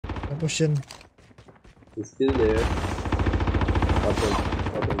pushing. He's still there. Up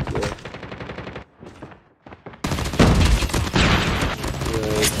and there.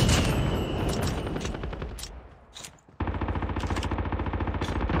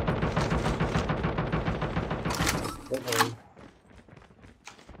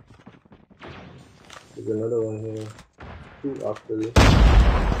 There's another one here. Two actually.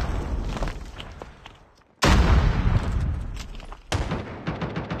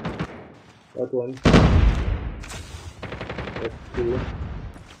 That one. That's two.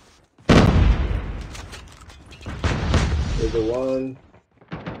 There's a one.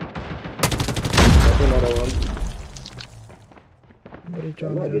 That's another one.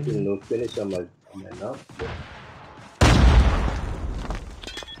 I'm not getting no finish on my knock.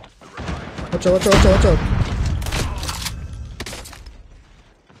 Watch out.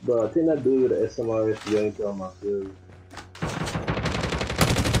 Bro, I think that dude with the SMR is going to my kills.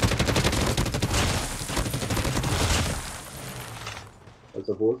 I'm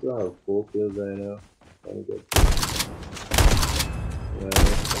supposed to have 4 kills right now. Let me get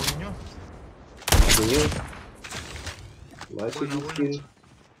my skin.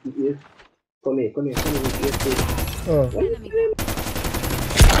 Yes. Come here. Yes, oh.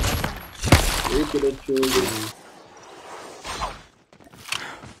 You could have chosen.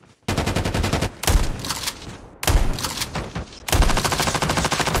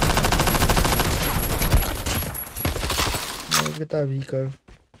 Get a vehicle.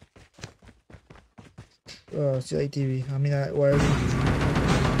 CITV. I mean, wire.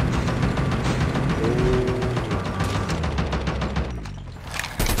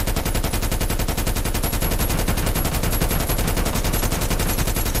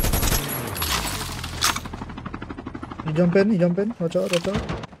 You jump in. Watch out.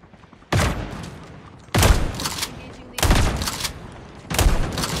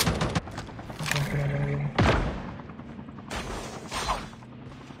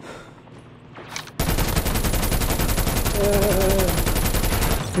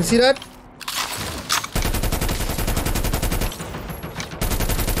 You see that?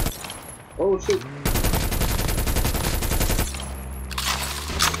 Oh shit.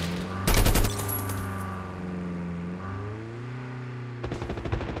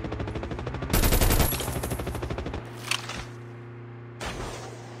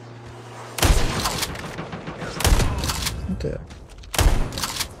 Okay.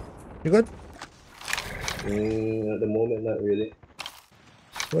 You good? At the moment, not really.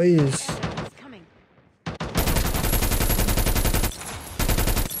 Where is?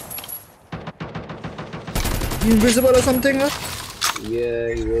 You invisible or something, huh?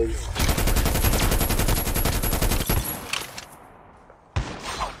 Yeah, he was.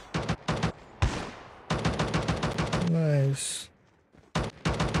 Nice.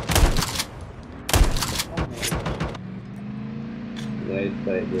 Nice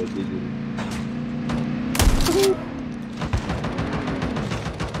fight, bro. GG.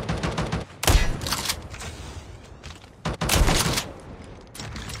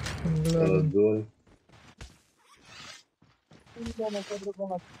 Good.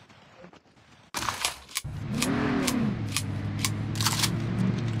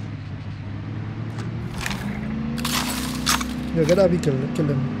 Yeah, get a vehicle, kill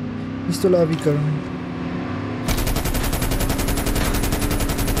him. He's still a vehicle.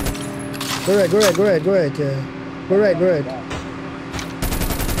 Go right, yeah. Go right.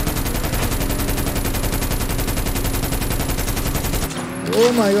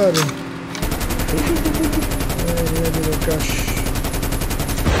 Oh my god. Yeah, did a crash.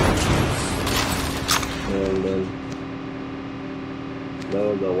 And then that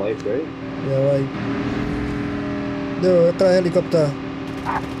was a wipe, right? Yeah, wipe. No, try helicopter.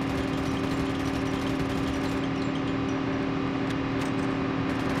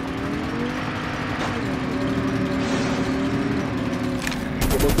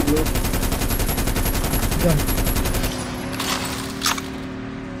 Jump.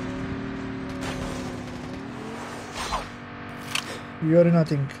 You're in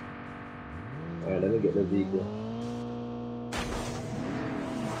nothing. Alright, let me get the vehicle.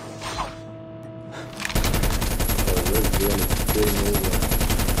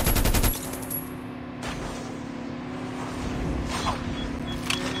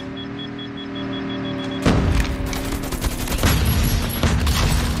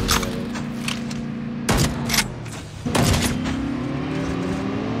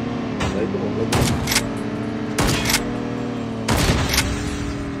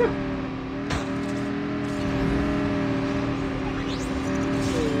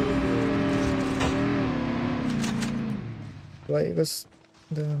 Why? Because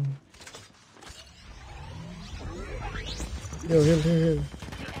the Yo, hill. Hill.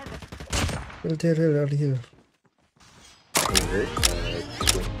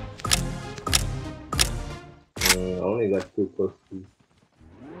 I only got 2 plus 2.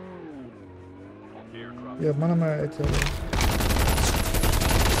 Yeah, mana mah itu.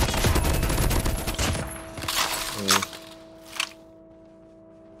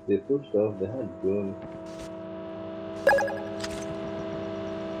 They pushed off, they had drones.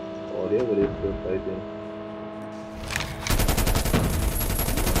 Oh, they were still fighting.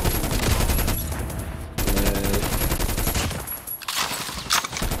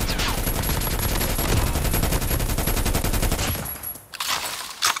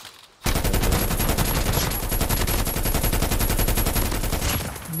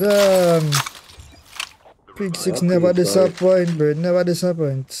 Damn. Krig 6 never disappoint, bro. Never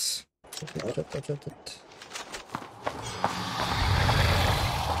disappoints. Shut it.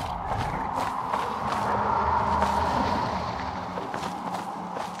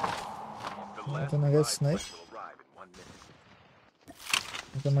 Then I get sniped.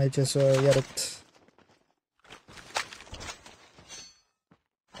 I might just get it.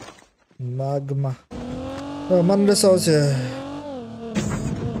 Magma. Oh, man, this house here.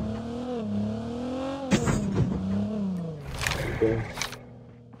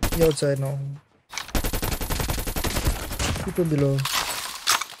 He outside now. People below.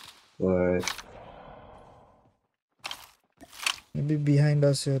 Alright. Maybe behind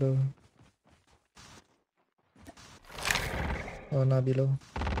us here though. Oh, not below.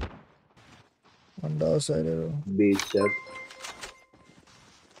 On the outside though. Bait shot.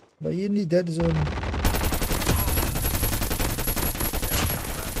 But you need that zone.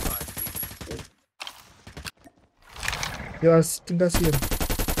 Yo, I think I see him.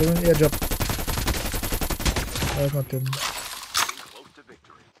 There's an airdrop. That's not him.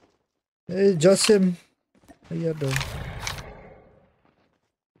 Hey, just him. Yeah, though.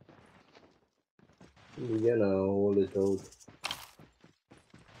 You know, hold it out.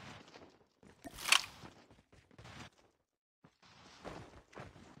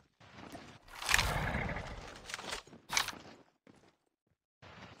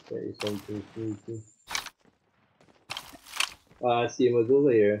 There is something sneaky. I see him was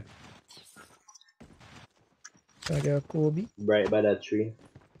over here. I got a Kobe. Right by that tree.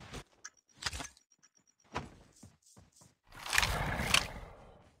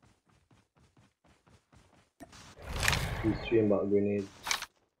 He's shooting about grenades.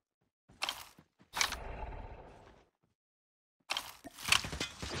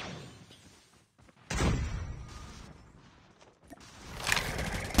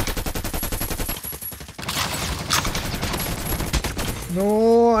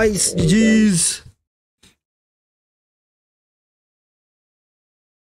 Nice, jeez.